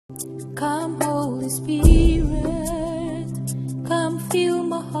Come, Holy Spirit, come fill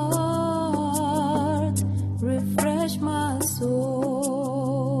my heart, refresh my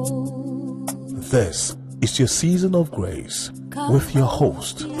soul. This is your season of grace with your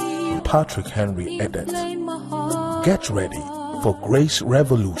host, Patrick Henry Edet. Get ready for Grace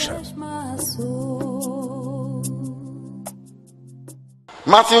Revolution.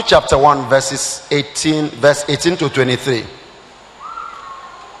 Matthew chapter 1 verse 18 to 23.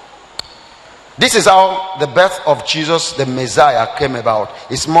 This is how the birth of Jesus the Messiah came about.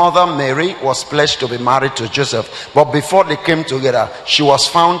 His mother Mary was pledged to be married to Joseph, but before they came together, she was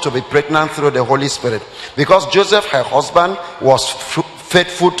found to be pregnant through the Holy Spirit. Because Joseph, her husband, was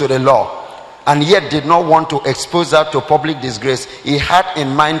faithful to the law and yet did not want to expose her to public disgrace, he had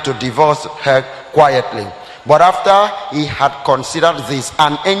in mind to divorce her quietly. But after he had considered this,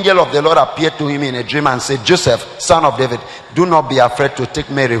 an angel of the Lord appeared to him in a dream and said, Joseph, son of David, do not be afraid to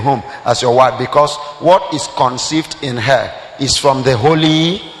take Mary home as your wife, because what is conceived in her is from the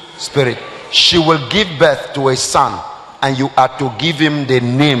Holy Spirit. She will give birth to a son, and you are to give him the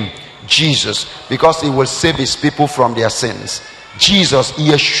name Jesus, because he will save his people from their sins. Jesus,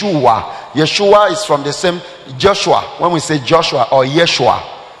 Yeshua. Yeshua is from the same Joshua. When we say Joshua or Yeshua,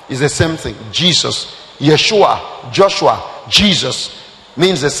 it's the same thing. Jesus. Yeshua, Joshua, Jesus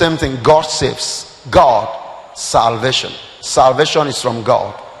means the same thing. God saves. God, salvation. Salvation is from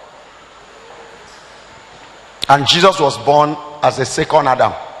God. And Jesus was born as the second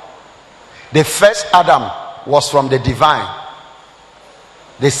Adam. The first Adam was from the divine.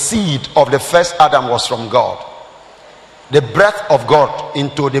 The seed of the first Adam was from God. The breath of God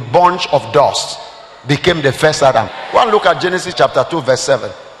into the bunch of dust became the first Adam. Go and look at Genesis chapter 2 verse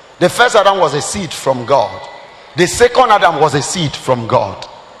 7. The first Adam was a seed from God. The second Adam was a seed from God.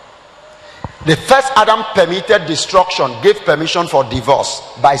 The first Adam permitted destruction, gave permission for divorce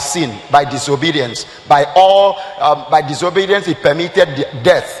by sin, by disobedience. By disobedience, he permitted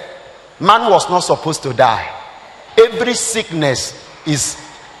death. Man was not supposed to die. Every sickness is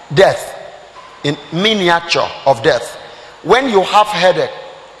death, in miniature of death. When you have headache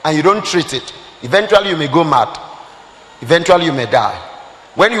and you don't treat it, eventually you may go mad. Eventually you may die.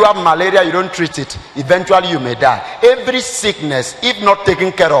 When you have malaria, you don't treat it, eventually you may die. Every sickness, if not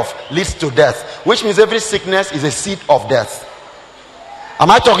taken care of, leads to death, which means every sickness is a seed of death.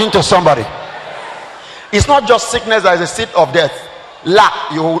 Am I talking to somebody? It's not just sickness that is a seed of death.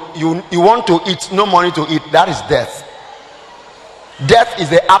 Lack, you want to eat, no money to eat, that is death. Death is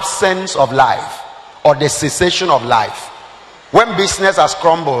the absence of life or the cessation of life. When business has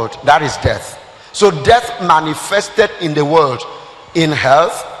crumbled, that is death. So death manifested in the world, in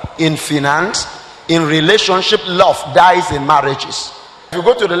health, in finance, in relationship. Love dies in marriages. If you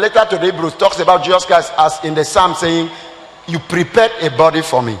go to the letter to the Hebrews, it talks about Jesus Christ as in the Psalm saying, you prepared a body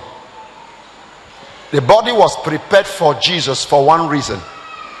for me. The body was prepared for Jesus for one reason: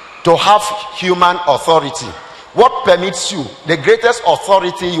 to have human authority. What permits you? The greatest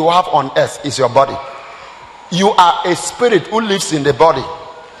authority you have on earth is your body. You are a spirit who lives in the body.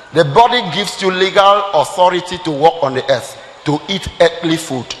 The body gives you legal authority to walk on the earth, to eat earthly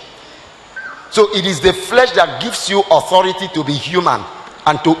food. So it is the flesh that gives you authority to be human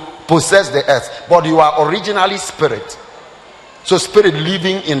and to possess the earth, but you are originally spirit. So spirit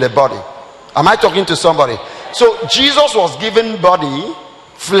living in the body. Am I talking to somebody? So Jesus was given body,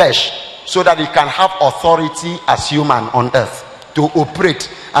 flesh, so that he can have authority as human on earth, to operate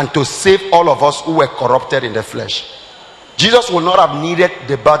and to save all of us who were corrupted in the flesh. Jesus would not have needed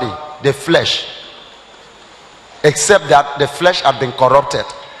the body, the flesh, except that the flesh had been corrupted,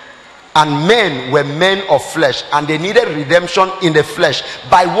 and men were men of flesh, and they needed redemption in the flesh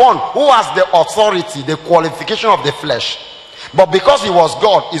by one who has the authority, the qualification of the flesh. But because he was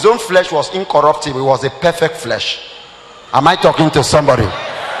God, his own flesh was incorruptible. It was a perfect flesh. Am I talking to somebody?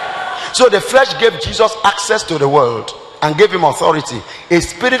 So the flesh gave Jesus access to the world and gave him authority. A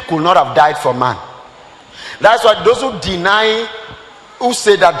spirit could not have died for man. That's why those who deny, who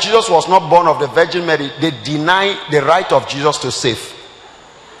say that Jesus was not born of the Virgin Mary, they deny the right of Jesus to save.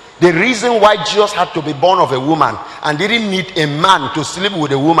 The reason why Jesus had to be born of a woman and didn't need a man to sleep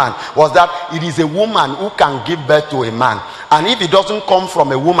with a woman was that it is a woman who can give birth to a man. And if it doesn't come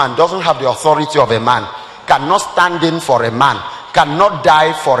from a woman, doesn't have the authority of a man, cannot stand in for a man, cannot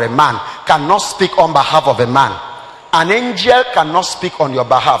die for a man, cannot speak on behalf of a man. An angel cannot speak on your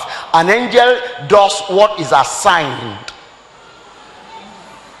behalf. An angel does what is assigned.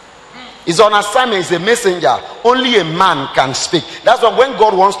 Is on assignment, is a messenger. Only a man can speak. That's why when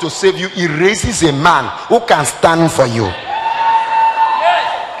God wants to save you, he raises a man who can stand for you.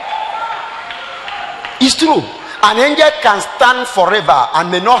 It's true. An angel can stand forever and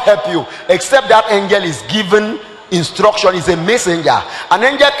may not help you, except that angel is given instruction, is a messenger. An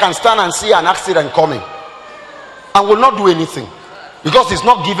angel can stand and see an accident coming and will not do anything because he's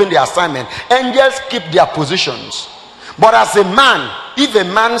not given the assignment. Angels keep their positions. But as a man, if a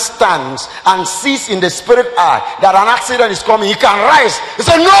man stands and sees in the spirit eye that an accident is coming, he can rise. He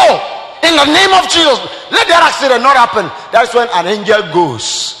said, no! In the name of Jesus, let that accident not happen. That's when an angel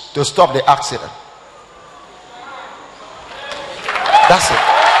goes to stop the accident. That's it.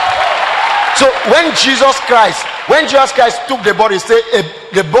 So when Jesus Christ took the body, he said,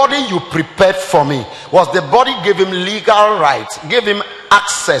 the body you prepared for me, was the body gave him legal rights, gave him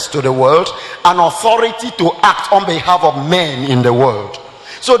access to the world and authority to act on behalf of men in the world.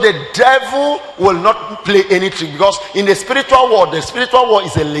 So the devil will not play any trick, because in the spiritual world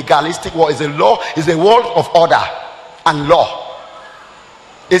is a legalistic world, is a law, is a world of order and law.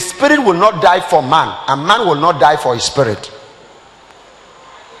 A spirit will not die for man, and man will not die for his spirit.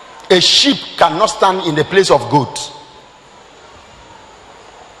 A sheep cannot stand in the place of goats.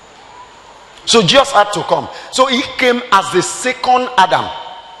 So Jesus had to come. So he came as the second Adam,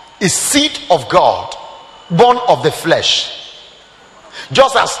 a seed of God, born of the flesh.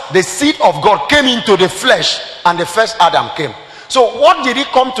 Just as the seed of God came into the flesh and the first Adam came. So what did he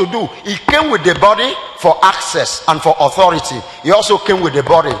come to do? He came with the body for access and for authority. He also came with the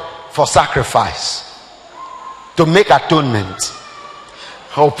body for sacrifice, to make atonement.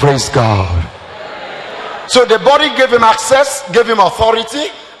 Oh, praise God. So the body gave him access, gave him authority,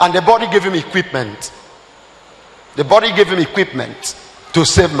 and the body gave him equipment. The body gave him equipment to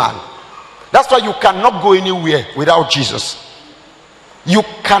save man. That's why you cannot go anywhere without Jesus. You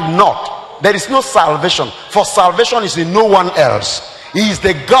cannot. There is no salvation, for salvation is in no one else. He is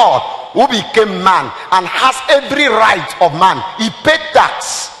the God who became man and has every right of man. He paid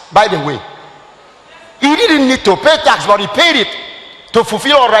tax, by the way. He didn't need to pay tax, but he paid it to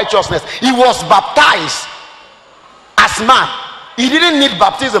fulfill all righteousness. He was baptized as man. He didn't need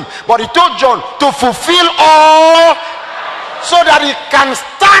baptism, but he told John to fulfill all, so that he can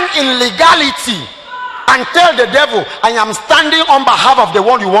stand in legality and tell the devil, I am standing on behalf of the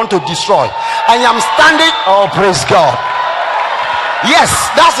one you want to destroy. I am standing. Oh, praise God. Yes,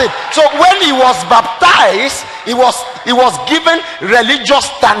 that's it. So when he was baptized, he was given religious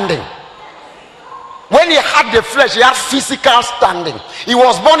standing. When he had the flesh, he had physical standing. He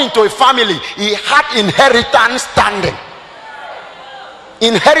was born into a family, he had inheritance standing.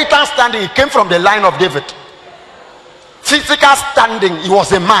 Inheritance standing, he came from the line of David. Physical standing, he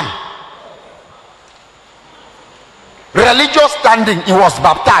was a man. Religious standing, he was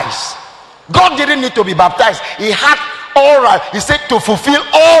baptized. God didn't need to be baptized. He had all right. He said to fulfill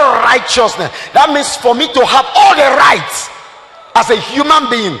all righteousness. That means for me to have all the rights as a human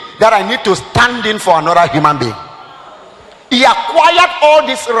being, that I need to stand in for another human being. He acquired all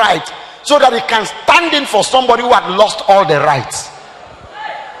this right so that he can stand in for somebody who had lost all the rights.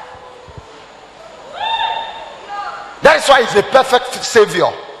 That is why he's a perfect savior,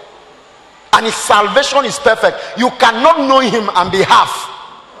 and his salvation is perfect. You cannot know him and be half.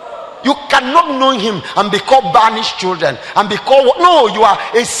 You cannot know him and be called banished children and be called, no, you are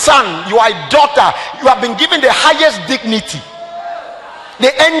a son, you are a daughter, you have been given the highest dignity. The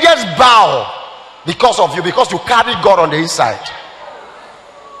angels bow because of you, because you carry God on the inside.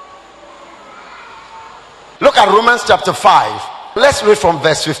 Look at Romans chapter 5. Let's read from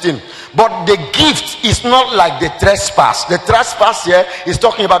verse 15. But the gift is not like the trespass. The trespass here is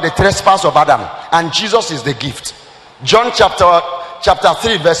talking about the trespass of Adam, and Jesus is the gift. John chapter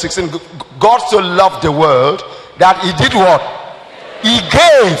 3 verse 16. God so loved the world that he did what? He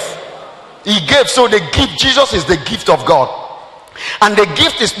gave. So the gift, Jesus is the gift of God, and the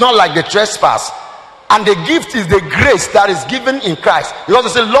gift is not like the trespass. And the gift is the grace that is given in Christ, because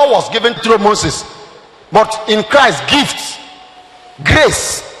they say law was given through Moses, but in Christ, gifts,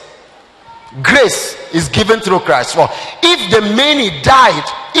 grace is given through Christ. For if the many died,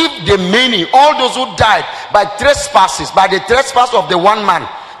 all those who died by trespasses, by the trespass of the one man,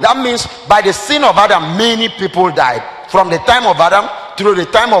 that means by the sin of Adam, many people died. From the time of Adam through the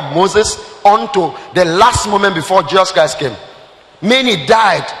time of Moses unto the last moment before Jesus Christ came, many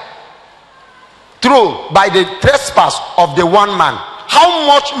died by the trespass of the one man. How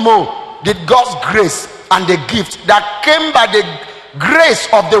much more did God's grace and the gift that came by the grace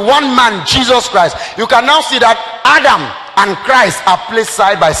of the one man, Jesus Christ? You can now see that Adam and Christ are placed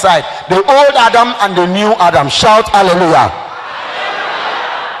side by side, the old Adam and the new Adam. Shout hallelujah.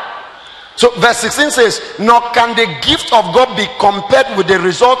 So verse 16 says, nor can the gift of God be compared with the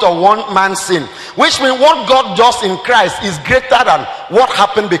result of one man's sin. Which means what God does in Christ is greater than what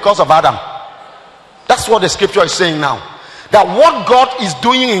happened because of Adam. That's what the scripture is saying now. That what God is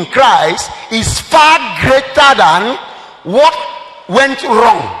doing in Christ is far greater than what went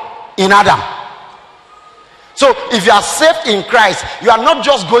wrong in Adam. So if you are saved in Christ, you are not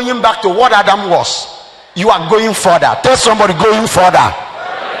just going back to what Adam was. You are going further. Tell somebody, going further.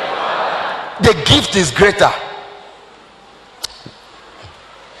 The gift is greater.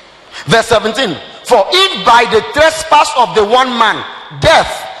 Verse 17. For if by the trespass of the one man,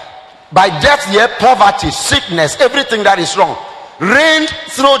 death, by death here, poverty, sickness, everything that is wrong, reigned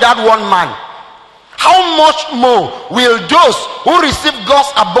through that one man, how much more will those who receive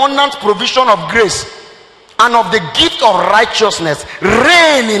God's abundant provision of grace and of the gift of righteousness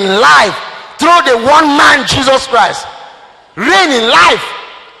reign in life through the one man, Jesus Christ? Reign in life.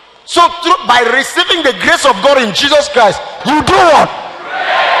 So by receiving the grace of God in Jesus Christ, you do what?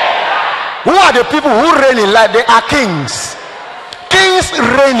 Who are the people who reign in life? They are kings. Kings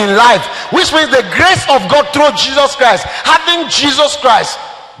reign in life, which means the grace of God through Jesus Christ, having Jesus Christ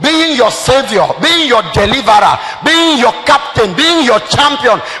being your savior, being your deliverer, being your captain, being your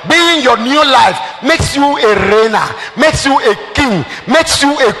champion, being your new life, makes you a reigner, makes you a king, makes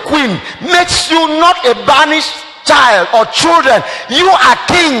you a queen, makes you not a banished child or children. You are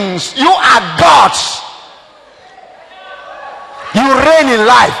kings, you are gods. You reign in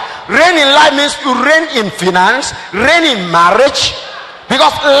life. Reign in life means you reign in finance, reign in marriage.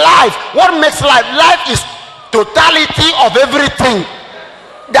 Because life, what makes life? Life is totality of everything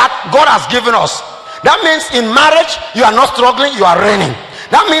that God has given us. That means in marriage, you are not struggling, you are reigning.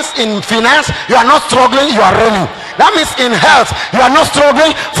 That means in finance, you are not struggling, you are reigning. That means in health, you are not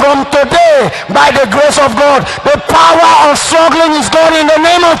struggling. From today, by the grace of God, the power of struggling is gone in the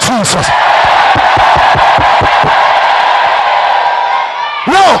name of Jesus.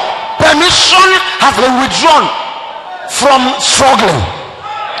 No, permission has been withdrawn from struggling.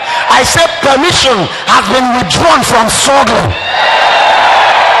 I said permission has been withdrawn from struggling.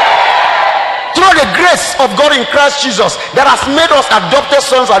 Through the grace of God in Christ Jesus that has made us adopted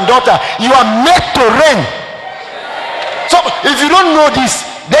sons and daughters, you are made to reign. So if you don't know this,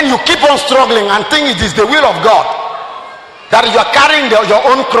 then you keep on struggling and think it is the will of God that you are carrying your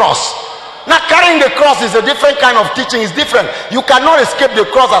own cross. Now carrying the cross is a different kind of teaching. It's different. You cannot escape the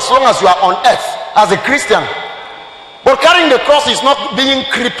cross as long as you are on earth as a Christian. But carrying the cross is not being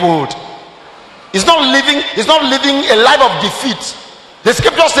crippled. It's not living a life of defeat. The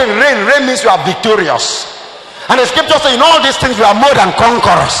scripture says reign. Reign means you are victorious. And the scripture says in all these things you are more than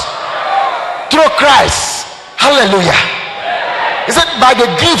conquerors through Christ. Hallelujah. He said by the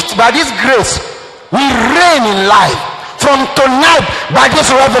gift, by this grace, we reign in life. From tonight, by this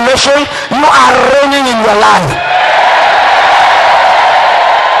revelation, you are reigning in your life.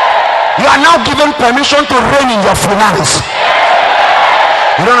 You are now given permission to reign in your finance.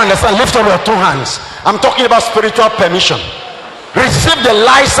 You don't understand? Lift up your two hands. I'm talking about spiritual permission. Receive the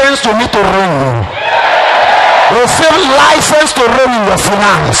license to me to reign. Receive license to reign in your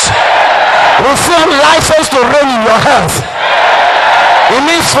finance. Receive license to reign in your health. It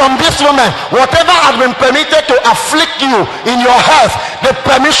means from this moment, whatever has been permitted to afflict you in your health, the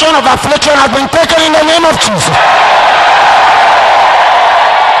permission of affliction has been taken in the name of Jesus.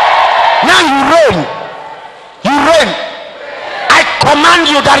 Now you reign. You reign. I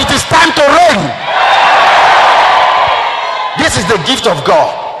command you that it is time to reign. This is the gift of God.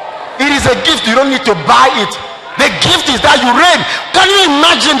 It is a gift. You don't need to buy it. The gift is that you reign. Can you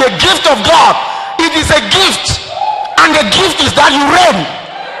imagine the gift of God? It is a gift. And the gift is that you reign.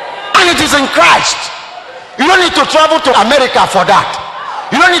 And it is in Christ. You don't need to travel to America for that.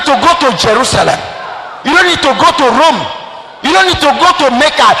 You don't need to go to Jerusalem. You don't need to go to Rome. You don't need to go to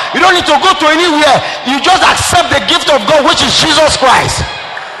Mecca. You don't need to go to anywhere. You just accept the gift of God, which is Jesus Christ,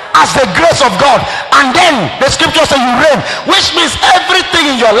 as the grace of God. And then the scripture says you reign, which means everything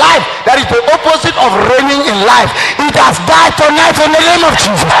in your life that is the opposite of reigning in life, it has died tonight in the name of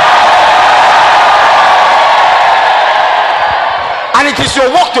Jesus. And it is your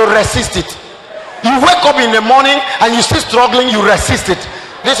work to resist it. You wake up in the morning and you still struggling, you resist it.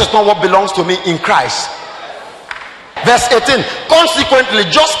 This is not what belongs to me in Christ. Verse 18. Consequently,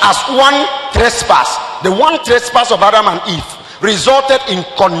 just as one trespass, the one trespass of Adam and Eve, resulted in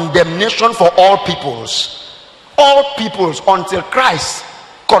condemnation for all peoples. All peoples until Christ.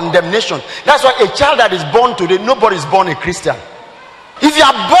 Condemnation. That's why a child that is born today, nobody is born a Christian. If you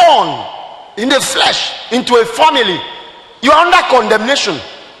are born in the flesh into a family, you are under condemnation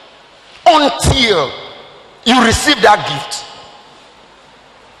until you receive that gift.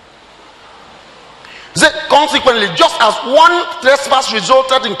 Consequently, just as one trespass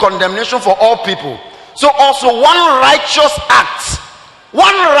resulted in condemnation for all people, so also one righteous act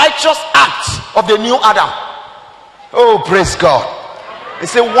of the new Adam. Oh, praise God.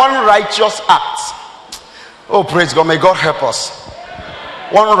 It's a one righteous act. Oh, praise God. May God help us.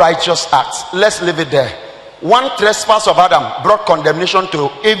 One righteous act. Let's leave it there. One trespass of Adam brought condemnation to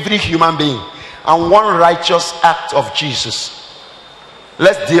every human being, and one righteous act of Jesus.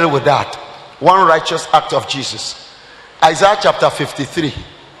 Let's deal with that. One righteous act of Jesus. Isaiah chapter 53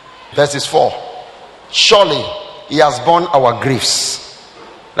 verses 4. Surely he has borne our griefs.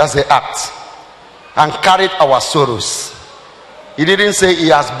 That's the act. And carried our sorrows. He didn't say he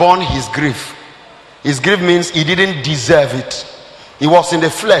has borne his grief. His grief means he didn't deserve it. He was in the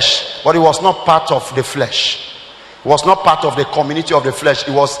flesh, but he was not part of the flesh. He was not part of the community of the flesh.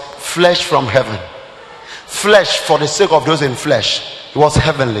 He was flesh from heaven. Flesh for the sake of those in flesh. He was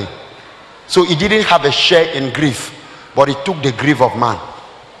heavenly. So he didn't have a share in grief, but he took the grief of man.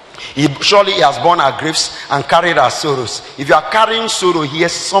 Surely he has borne our griefs and carried our sorrows. If you are carrying sorrow here,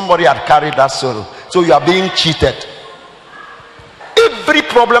 somebody had carried that sorrow. So you are being cheated. Every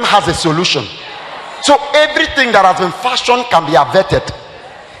problem has a solution. So everything that has been fashioned can be averted.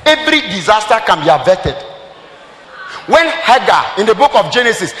 Every disaster can be averted. When Hagar, in the book of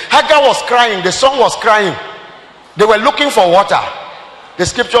Genesis, Hagar was crying, the son was crying, they were looking for water. The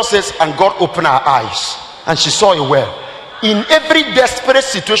scripture says, and God opened her eyes and she saw a well. In every desperate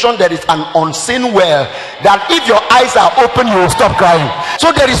situation, there is an unseen well that if your eyes are open, you will stop crying.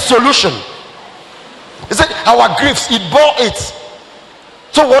 So there is solution. He said, our griefs, it bore it.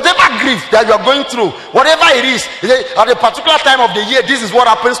 So whatever grief that you are going through, whatever it is, at a particular time of the year, this is what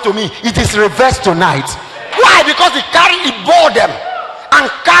happens to me. It is reversed tonight. Why? Because he bore them and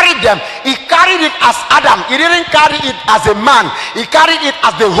carried them. He carried it as Adam. He didn't carry it as a man. He carried it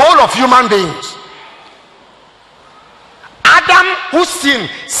as the whole of human beings. Adam, who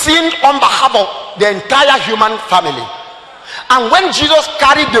sinned on behalf of the entire human family. And when Jesus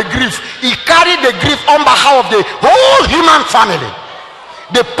carried the grief, he carried the grief on behalf of the whole human family.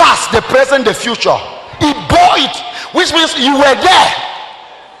 The past, the present, the future. He bore it, which means you were there.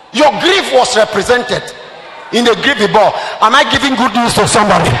 Your grief was represented in the grief he bore. Am I giving good news to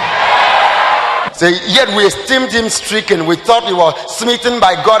somebody? Say, yet we esteemed him stricken. We thought he was smitten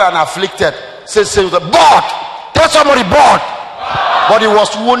by God and afflicted. Say, bored. Tell somebody, bored. But he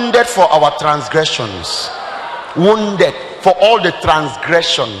was wounded for our transgressions. Wounded for all the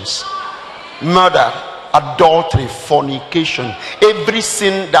transgressions. Murder, adultery, fornication, every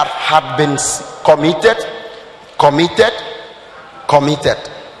sin that had been committed.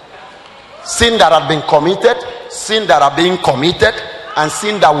 Sin that had been committed, sin that are being committed, and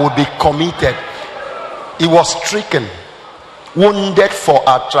sin that will be committed. He was stricken, wounded for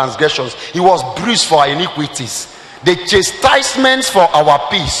our transgressions. He was bruised for our iniquities. The chastisement for our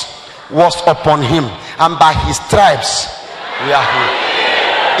peace was upon him, and by his stripes we are healed.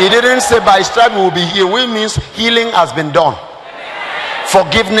 He didn't say by his stripes we will be healed, which means healing has been done.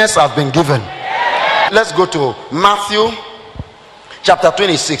 Forgiveness has been given. Let's go to Matthew chapter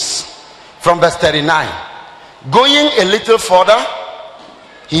 26 from verse 39. Going a little further,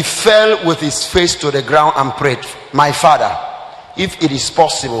 he fell with his face to the ground and prayed, my Father, if it is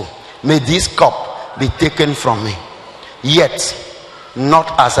possible, may this cup be taken from me. Yet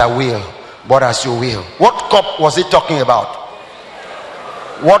not as I will, but as you will. What cup was he talking about?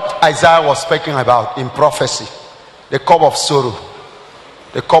 What Isaiah was speaking about in prophecy. The cup of sorrow,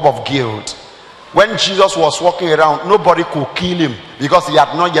 the cup of guilt. When Jesus was walking around, nobody could kill him because he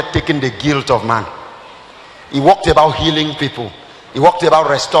had not yet taken the guilt of man. He walked about healing people. He walked about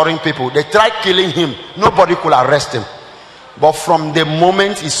restoring people. They tried killing him. Nobody could arrest him. But from the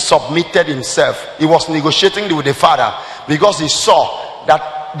moment he submitted himself, he was negotiating with the Father because he saw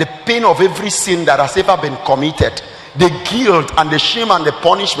that the pain of every sin that has ever been committed, the guilt and the shame and the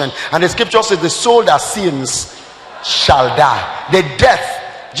punishment, and the scripture says the soul that sins shall die. The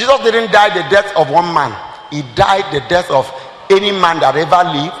death, Jesus didn't die the death of one man. He died the death of any man that ever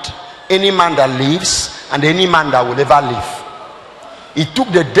lived, any man that lives, and any man that will ever live. He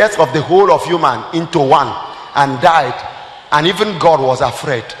took the death of the whole of human into one and died, and even God was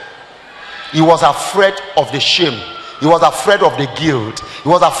afraid. He was afraid of the shame. He was afraid of the guilt. He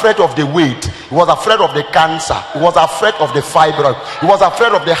was afraid of the weight. He was afraid of the cancer. He was afraid of the fibroid. He was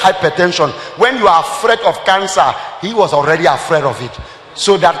afraid of the hypertension. When you are afraid of cancer, he was already afraid of it.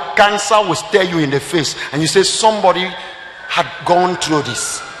 So that cancer will stare you in the face and you say, somebody had gone through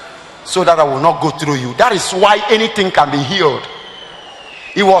this, so that I will not go through you. That is why anything can be healed.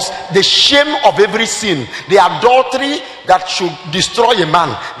 It was the shame of every sin, the adultery that should destroy a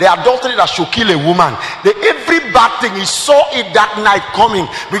man, the adultery that should kill a woman, every bad thing. He saw it that night coming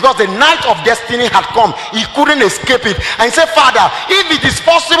because the night of destiny had come. He couldn't escape it, and he said, Father, if it is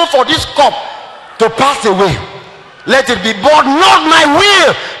possible for this cup to pass away. Let it be, but not my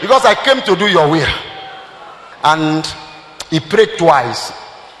will, because I came to do your will. And he prayed twice.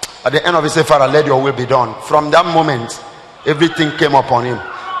 At the end of it, he said, Father, let your will be done. From that moment, everything came upon him.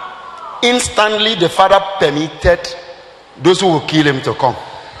 Instantly, the Father permitted those who will kill him to come.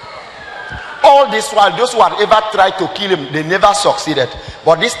 All this while, those who had ever tried to kill him, they never succeeded.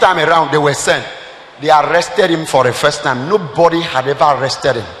 But this time around, they were sent. They arrested him for the first time. Nobody had ever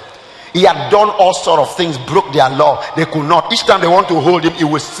arrested him. He had done all sort of things, broke their law. They could not. Each time they want to hold him, he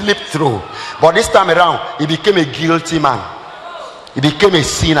would slip through. But this time around, he became a guilty man. He became a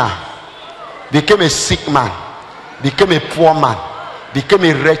sinner. Became a sick man. Became a poor man. Became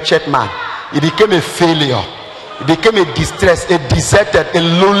a wretched man. He became a failure. He became a distressed, a deserted, a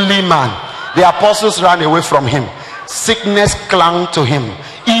lonely man. The apostles ran away from him. Sickness clung to him.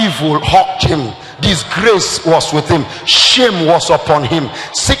 Evil hawked him. Disgrace was with him. Shame was upon him.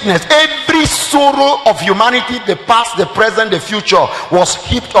 Sickness, every sorrow of humanity, the past, the present, the future, was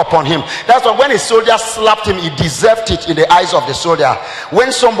heaped upon him. That's why when a soldier slapped him, he deserved it in the eyes of the soldier.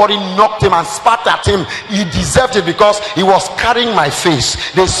 When somebody knocked him and spat at him, he deserved it because he was carrying my face.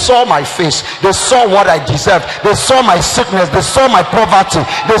 They saw my face. They saw what I deserved. They saw my sickness. They saw my poverty.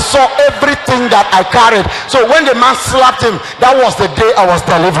 They saw everything that I carried. So when the man slapped him, that was the day I was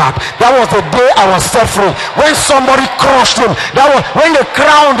delivered. That was the day I was set free. When somebody crushed him, that was when they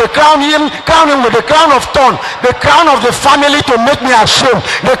crowned him with the crown of thorn, the crown of the family to make me ashamed,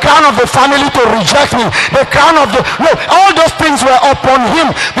 the crown of the family to reject me, the crown of the all those things were upon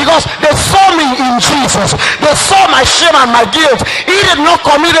him because they saw me in Jesus. They saw my shame and my guilt. He did not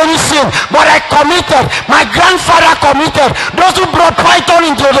commit any sin, but I committed. My grandfather committed. Those who brought python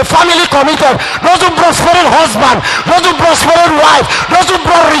into the family committed. Those who brought spirit husband, those who brought spirit wife, those who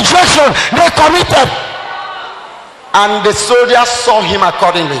brought rejection, they committed. And the soldiers saw him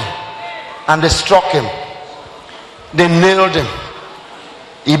accordingly, and they struck him. They nailed him.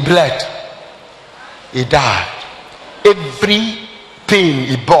 He bled. He died. Every pain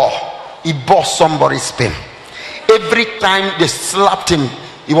he bore somebody's pain. Every time they slapped him,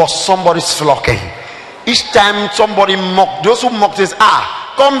 it was somebody's flocking. Each time somebody mocked, those who mocked his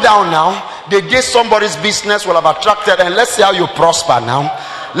come down now. They did somebody's business will have attracted, and let's see how you prosper now.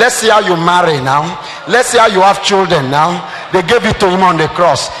 Let's see how you marry now. Let's see how you have children now. They gave it to him on the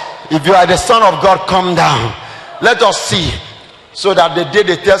cross. If you are the Son of God, come down. Let us see. So that the day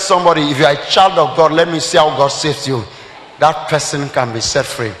they tell somebody, if you are a child of God, let me see how God saves you. That person can be set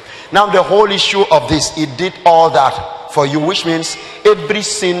free. Now the whole issue of this, he did all that for you, which means every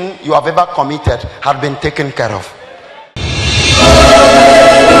sin you have ever committed had been taken care of.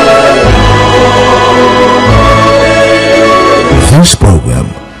 This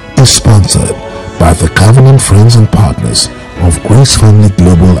program is sponsored by the Covenant Friends and Partners of Grace Family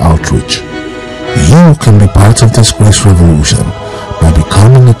Global Outreach. You can be part of this grace revolution by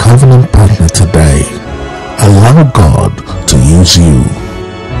becoming a covenant partner today. Allow God to use you.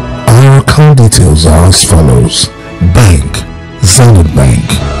 Our account details are as follows: Bank, Zenith Bank.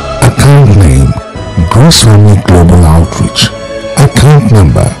 Account name, Grace Family Global Outreach. Account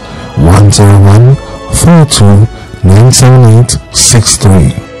number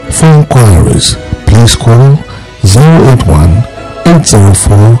 101-42-978-63. For inquiries, please call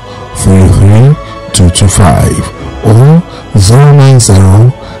 081-804-33225 or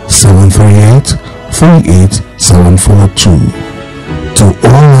 090-738-38742. To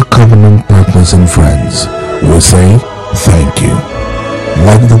all our covenant partners and friends, we say thank you.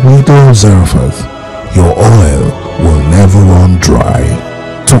 Like the widow of Zarephath, your oil will never run dry.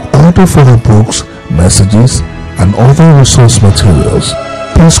 To order further books, messages, and other resource materials,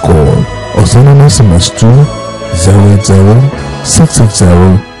 please call or send an SMS to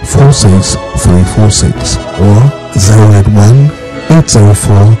 080-660-46346 or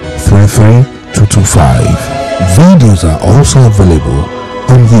 081-804-33225. Videos are also available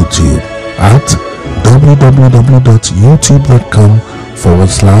on YouTube at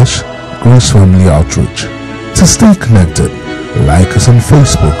www.youtube.com/Grace Family Outreach. To stay connected, like us on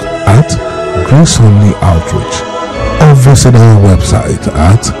Facebook at Grace Family Outreach or visit our website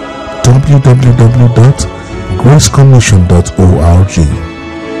at www.gracecommission.org.